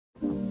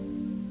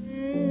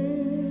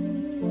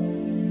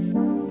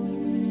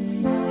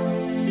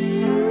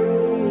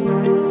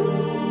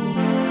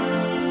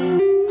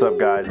What's up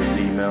guys, it's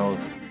D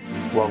Mills.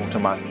 Welcome to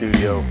my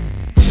studio.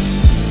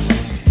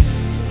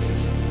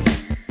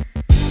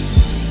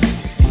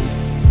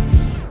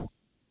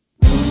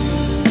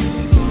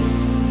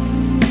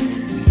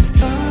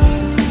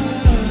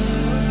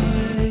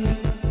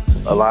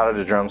 A lot of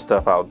the drum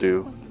stuff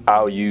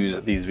I'll use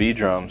these V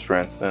drums for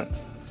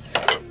instance,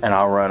 and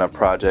I'll run a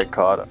project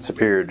called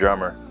Superior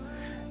Drummer.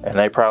 And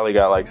they probably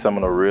got like some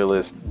of the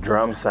realest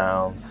drum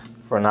sounds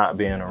for not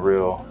being a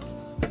real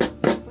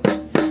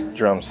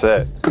drum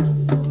set.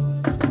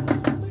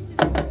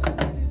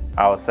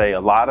 I would say a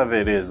lot of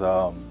it is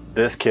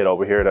this kit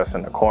over here that's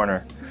in the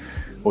corner,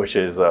 which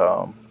is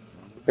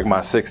like my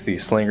 60s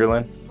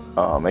Slingerland.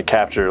 It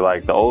captured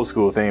like the old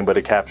school thing, but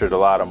it captured a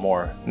lot of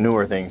more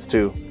newer things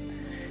too.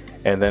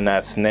 And then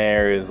that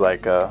snare is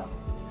like I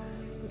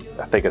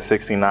think a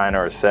 69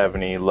 or a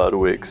 70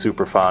 Ludwig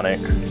Superphonic.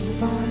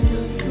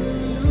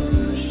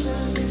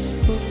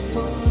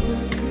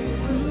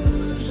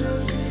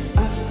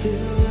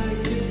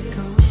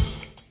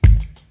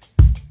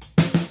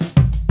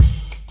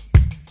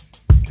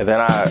 And then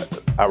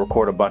I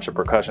record a bunch of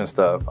percussion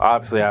stuff.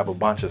 Obviously I have a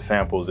bunch of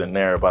samples in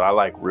there, but I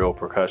like real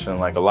percussion.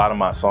 Like a lot of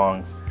my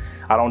songs,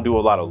 I don't do a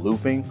lot of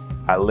looping.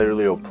 I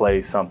literally will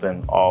play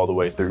something all the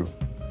way through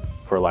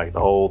for like the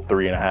whole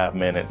 3.5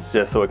 minutes,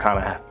 just so it kind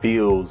of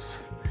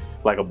feels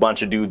like a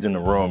bunch of dudes in the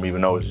room,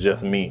 even though it's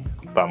just me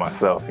by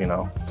myself, you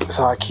know?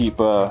 So I keep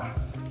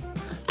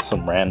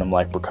some random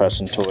like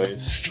percussion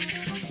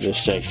toys. This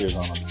shaker's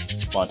on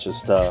a bunch of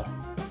stuff.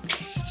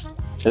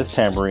 This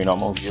tambourine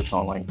almost gets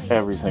on like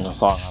every single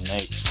song I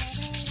make.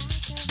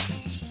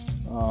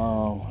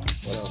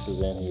 What else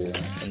is in here?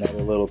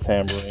 Another little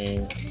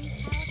tambourine,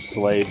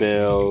 sleigh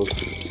bells,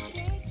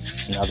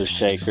 another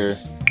shaker.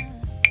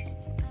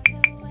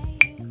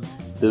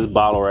 This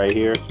bottle right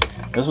here,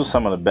 this was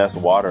some of the best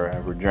water I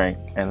ever drank.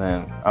 And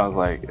then I was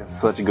like, it's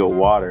such good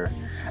water.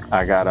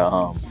 I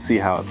gotta see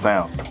how it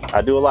sounds.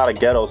 I do a lot of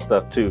ghetto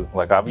stuff too.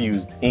 Like I've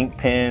used ink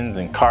pens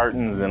and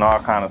cartons and all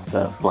kind of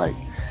stuff. Like,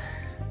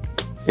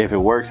 if it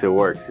works, it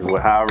works.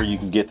 However you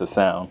can get the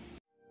sound.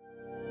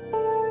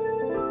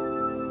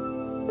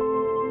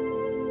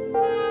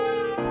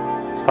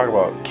 Let's talk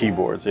about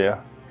keyboards, yeah?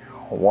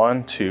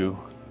 1, 2,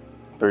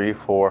 3,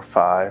 4,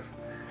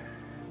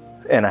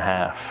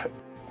 5.5.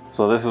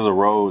 So this is a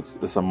Rhodes,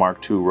 it's a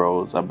Mark II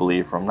Rhodes, I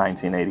believe, from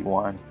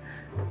 1981.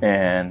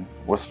 And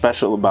what's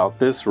special about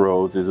this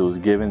Rhodes is it was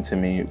given to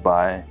me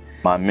by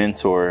my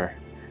mentor,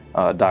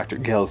 Dr.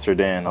 Gail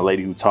Serdan, a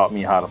lady who taught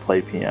me how to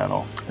play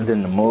piano. And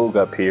then the Moog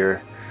up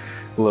here,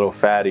 little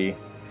fatty.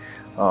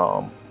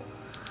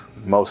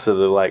 Most of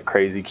the like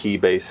crazy key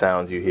bass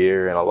sounds you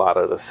hear and a lot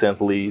of the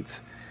synth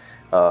leads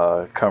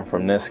come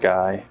from this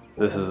guy.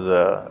 This is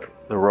the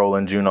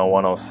Roland Juno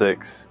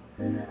 106.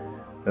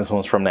 This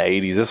one's from the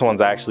 80s. This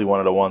one's actually one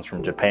of the ones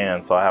from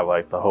Japan, so I have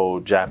like the whole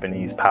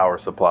Japanese power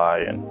supply.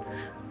 And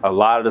a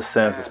lot of the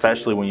synths,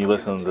 especially when you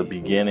listen to the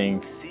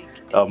beginning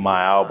of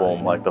my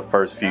album, like the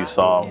first few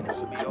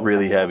songs, it's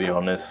really heavy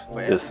on this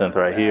synth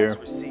right here.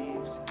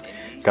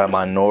 Got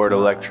my Nord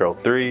Electro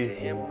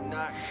 3,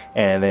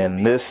 and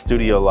then this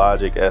Studio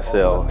Logic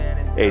SL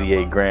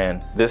 88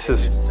 Grand. This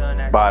is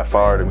by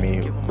far to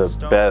me the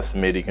best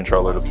MIDI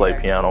controller to play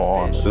piano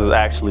on. This is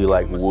actually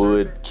like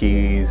wood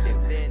keys.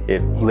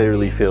 It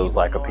literally feels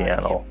like a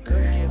piano.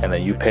 And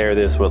then you pair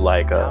this with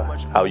like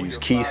I'll use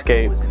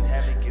Keyscape,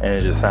 and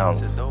it just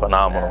sounds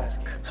phenomenal.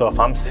 So if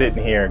I'm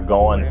sitting here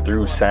going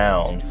through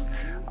sounds,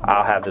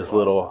 I'll have this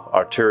little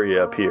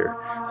Arturia up here,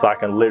 so I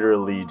can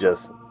literally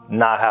just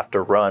not have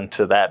to run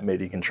to that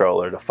MIDI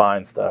controller to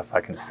find stuff.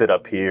 I can sit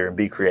up here and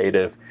be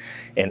creative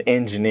and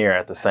engineer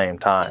at the same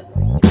time.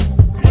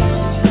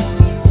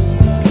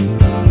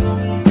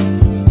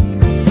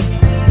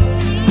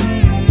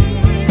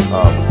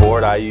 The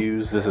board I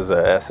use, this is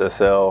a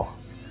SSL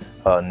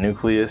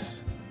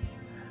Nucleus.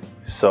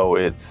 So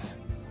it's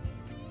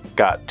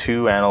got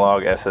 2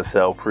 analog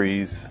SSL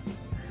pre's,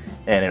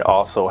 and it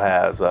also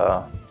has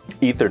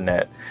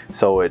Ethernet,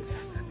 so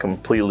it's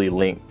completely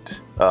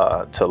linked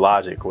to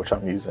Logic, which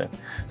I'm using.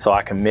 So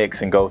I can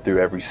mix and go through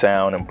every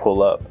sound and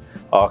pull up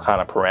all kind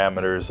of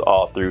parameters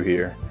all through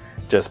here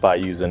just by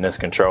using this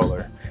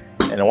controller.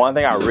 And the one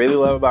thing I really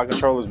love about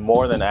controllers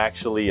more than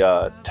actually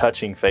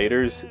touching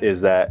faders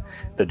is that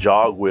the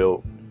jog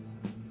wheel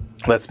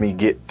lets me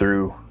get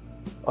through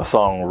a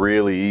song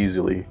really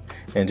easily,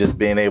 and just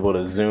being able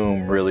to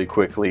zoom really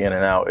quickly in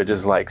and out, it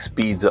just like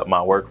speeds up my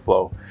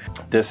workflow.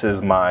 This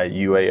is my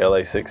UA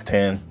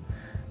LA610.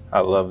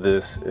 I love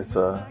this. It's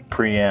a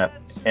preamp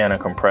and a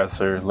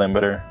compressor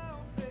limiter.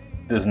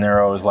 This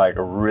Nero is like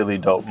a really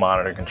dope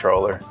monitor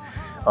controller.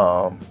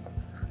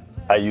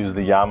 I use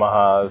the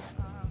Yamaha's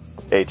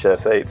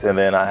HS8s, and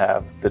then I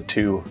have the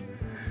 2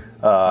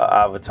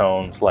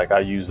 Avatones. Like I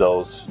use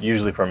those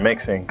usually for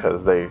mixing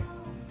because they're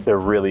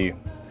really,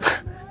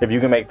 if you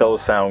can make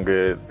those sound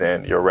good,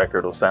 then your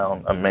record will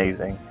sound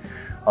amazing.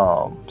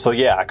 So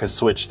yeah, I could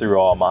switch through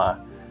all my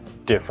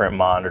different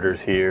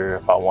monitors here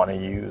if I want to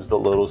use the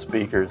little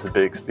speakers, the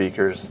big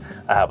speakers.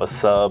 I have a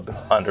sub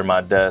under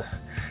my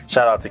desk.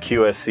 Shout out to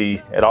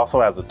QSC. It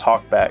also has a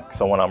talkback,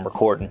 so when I'm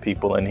recording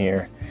people in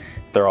here,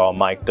 if they're all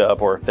mic'd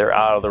up or if they're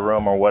out of the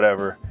room or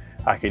whatever,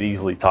 I could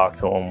easily talk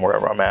to them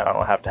wherever I'm at. I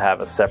don't have to have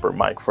a separate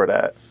mic for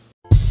that.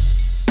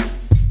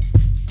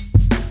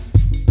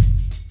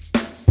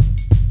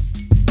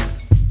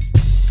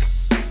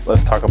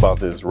 Let's talk about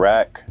this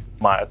rack,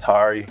 my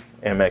Atari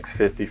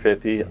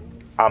MX5050.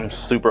 I'm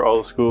super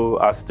old school.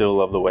 I still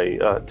love the way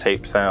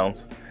tape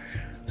sounds.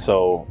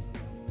 So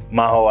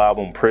my whole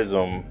album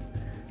Prism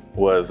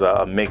was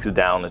mixed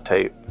down to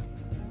tape.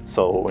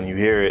 So when you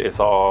hear it, it's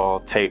all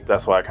tape.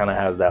 That's why it kind of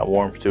has that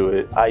warmth to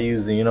it. I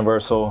use the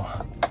Universal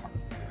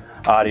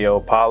Audio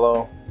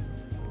Apollo.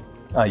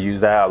 I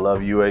use that. I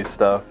love UA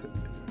stuff.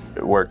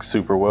 It works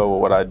super well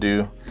with what I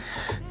do.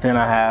 Then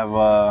I have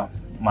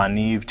my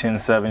Neve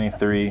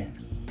 1073.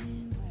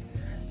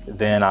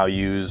 Then I'll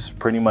use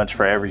pretty much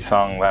for every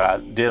song that I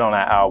did on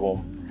that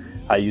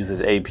album, I use this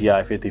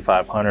API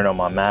 5500 on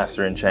my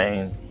mastering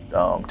chain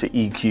to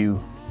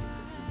EQ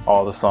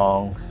all the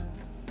songs.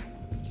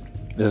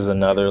 This is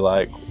another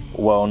like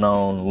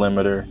well-known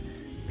limiter,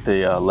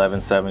 the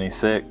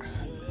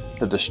 1176.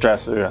 The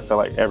distressor, I feel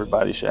like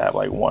everybody should have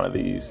like one of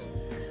these.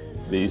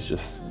 These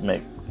just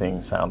make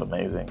things sound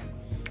amazing.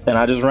 And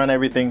I just run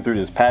everything through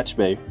this patch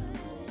bay.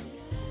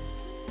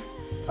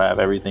 I have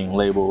everything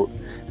labeled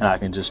and I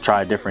can just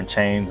try different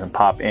chains and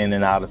pop in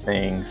and out of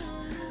things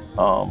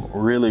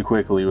really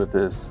quickly with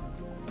this.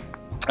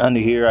 Under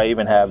here I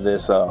even have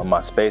this, my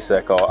Space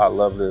Echo. I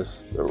love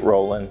this, the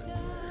Roland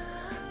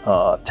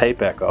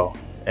tape echo.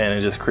 And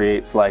it just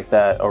creates like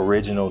that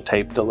original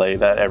tape delay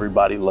that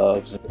everybody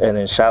loves. And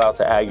then shout out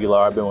to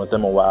Aguilar, I've been with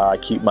them a while. I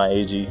keep my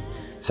AG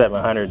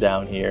 700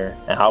 down here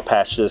and I'll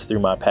patch this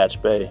through my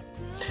patch bay.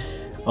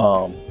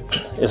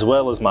 As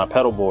well as my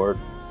pedal board.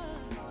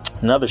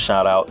 Another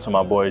shout out to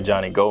my boy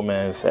Johnny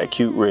Gomez at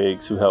Cute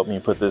Rigs who helped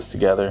me put this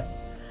together.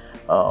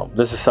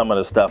 This is some of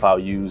the stuff I'll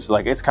use.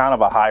 Like it's kind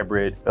of a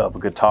hybrid of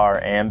guitar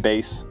and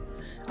bass.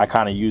 I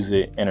kind of use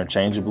it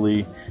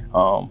interchangeably.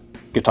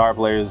 Guitar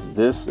players,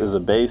 this is a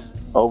bass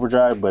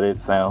overdrive, but it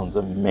sounds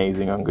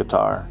amazing on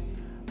guitar.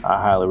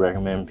 I highly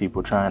recommend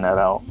people trying that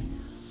out.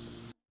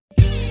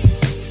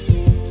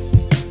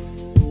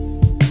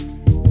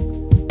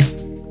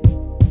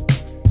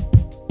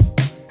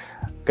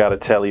 Got a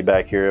telly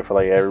back here. I feel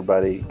like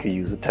everybody could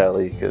use a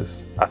telly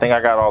because I think I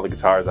got all the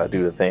guitars that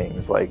do the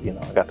things. Like, you know,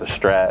 I got the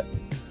Strat.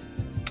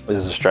 This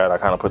is a Strat I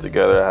kind of put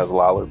together. It has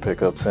Lollar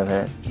pickups in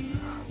it.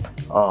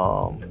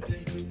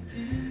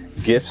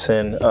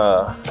 Gibson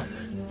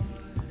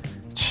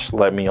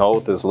let me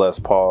hold this Les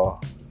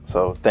Paul.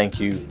 So thank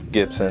you,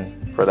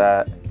 Gibson, for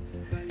that.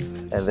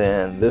 And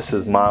then this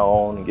is my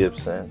own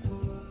Gibson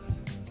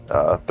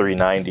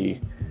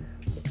 390.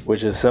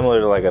 Which is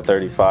similar to like a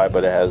 35,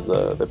 but it has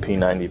the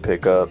P90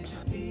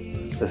 pickups.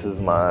 This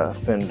is my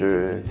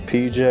Fender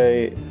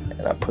PJ,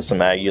 and I put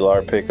some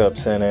Aguilar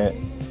pickups in it.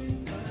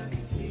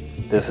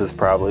 This is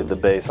probably the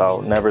bass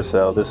I'll never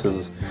sell. This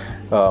is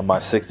my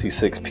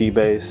 66P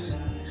bass,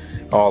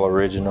 all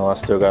original. I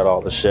still got all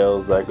the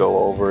shells that go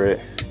over it.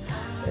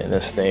 And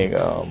this thing,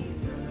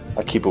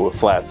 I keep it with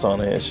flats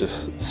on it. It's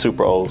just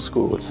super old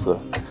school. It's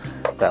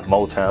that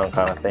Motown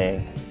kind of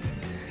thing.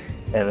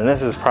 And then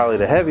this is probably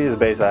the heaviest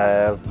bass I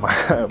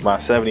have, my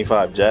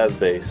 75 jazz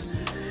bass,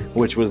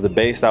 which was the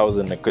bass that was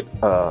in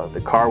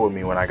the car with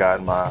me when I got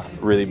in my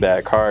really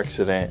bad car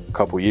accident a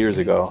couple years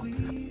ago.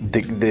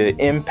 The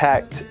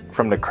impact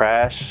from the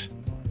crash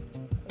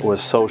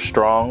was so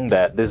strong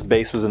that this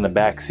bass was in the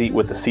back seat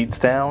with the seats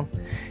down.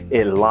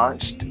 It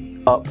launched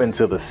up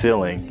into the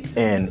ceiling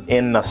and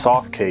in the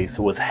soft case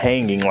was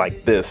hanging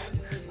like this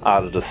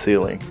out of the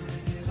ceiling.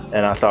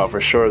 And I thought for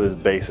sure this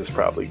bass is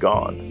probably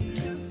gone.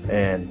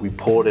 And we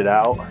pulled it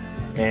out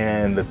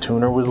and the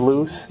tuner was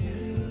loose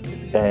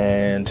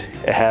and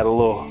it had a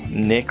little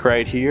nick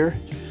right here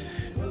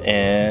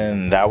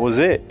and that was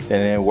it,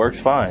 and it works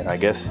fine. I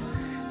guess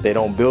they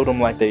don't build them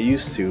like they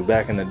used to.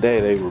 Back in the day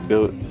they were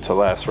built to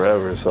last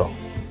forever. So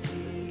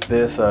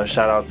this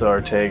shout out to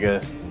Ortega,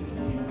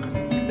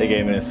 they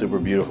gave me this super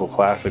beautiful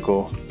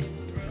classical.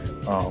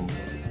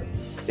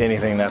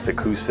 Anything that's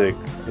acoustic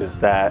is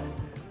that.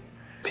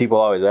 People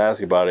always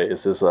ask about it.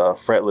 It's this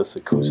fretless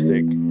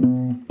acoustic.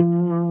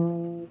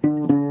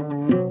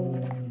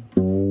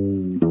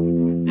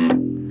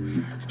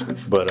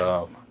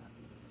 But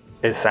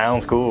it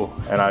sounds cool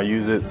and I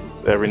use it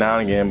every now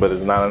and again, but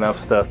there's not enough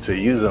stuff to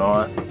use it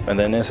on. And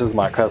then this is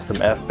my custom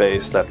F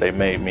bass that they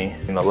made me.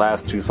 And the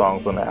last two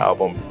songs on the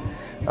album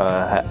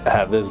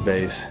have this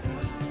bass.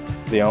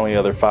 The only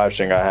other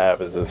 5-string I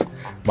have is this,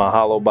 my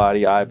hollow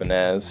body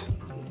Ibanez,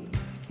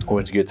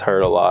 which gets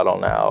heard a lot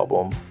on the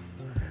album.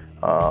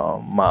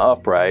 My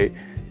upright,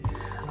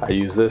 I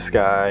use this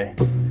guy.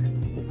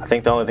 I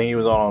think the only thing he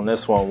was on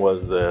this one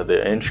was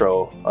the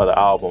intro of the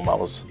album. I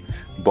was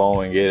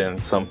bowing it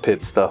and some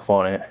pit stuff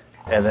on it.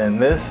 And then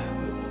this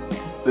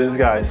This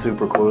guy is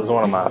super cool. It's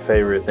one of my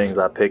favorite things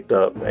I picked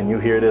up, and you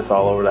hear this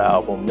all over the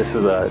album. This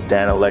is a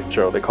Dan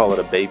Electro. They call it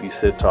a baby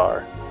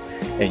sitar,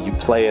 and you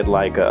play it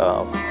like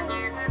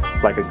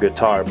a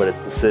guitar, but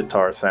it's the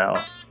sitar sound.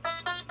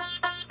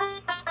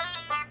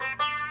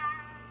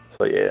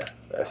 So yeah,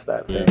 that's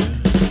that thing.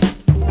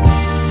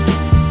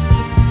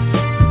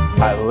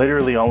 I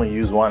literally only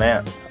use one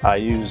amp. I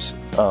use,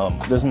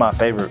 this is my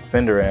favorite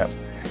Fender amp.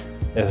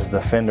 This is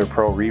the Fender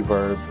Pro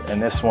Reverb,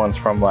 and this one's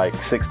from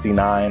like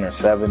 69 or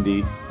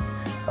 70,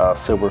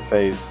 silver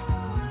face,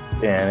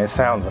 and it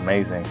sounds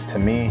amazing. To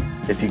me,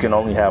 if you can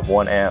only have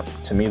one amp,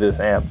 to me this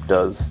amp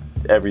does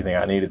everything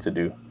I need it to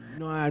do.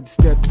 No, I'd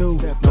step through,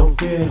 no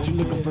fear that you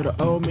looking for the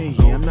old me.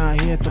 Yeah, I'm not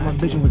here, thought my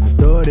vision was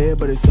distorted,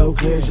 but it's so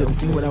clear. Should've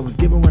seen what I was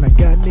given when I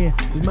got near.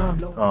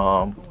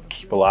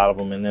 Keep a lot of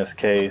them in this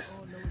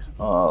case.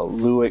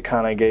 Lewitt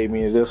kind of gave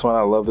me this one.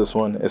 I love this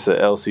one. It's a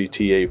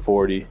LCT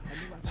 840.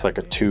 It's like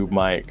a tube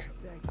mic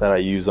that I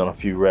used on a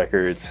few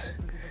records.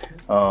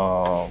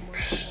 A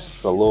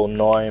little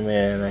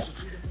Neumann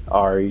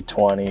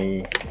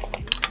RE20,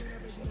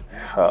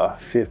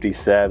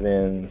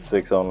 57,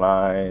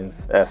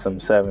 609s,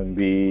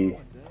 SM7B.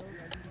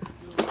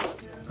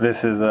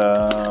 This is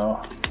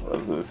what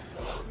is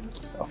this?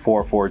 A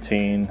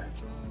 414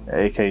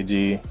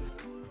 AKG.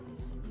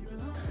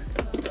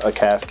 A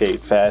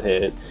Cascade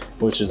Fathead,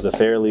 which is a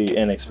fairly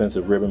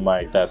inexpensive ribbon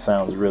mic that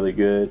sounds really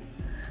good.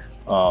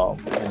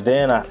 And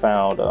then I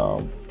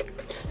found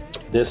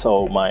this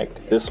old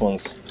mic. This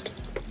one's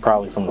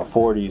probably from the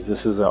 40s.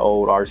 This is an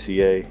old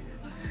RCA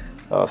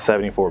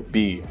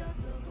 74B.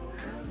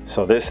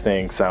 So this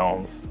thing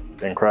sounds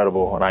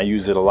incredible, and I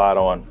use it a lot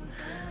on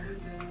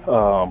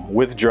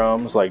with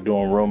drums, like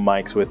doing room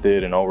mics with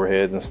it and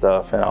overheads and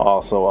stuff. And I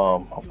also,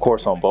 of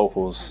course, on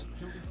vocals,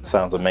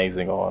 sounds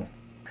amazing on.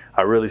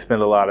 I really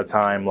spend a lot of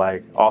time,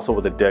 like, also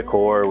with the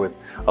decor,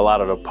 with a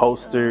lot of the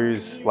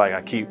posters. Like,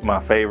 I keep my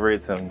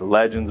favorites and the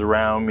legends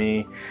around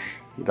me,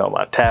 you know,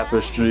 my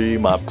tapestry,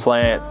 my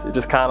plants. It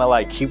just kind of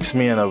like keeps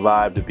me in a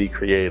vibe to be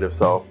creative.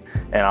 So,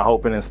 and I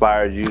hope it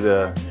inspired you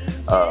to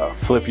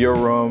flip your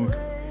room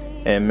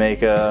and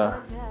make a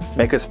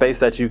space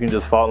that you can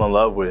just fall in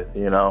love with,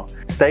 you know.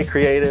 Stay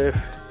creative,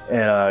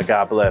 and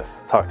God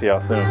bless. Talk to y'all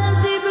soon.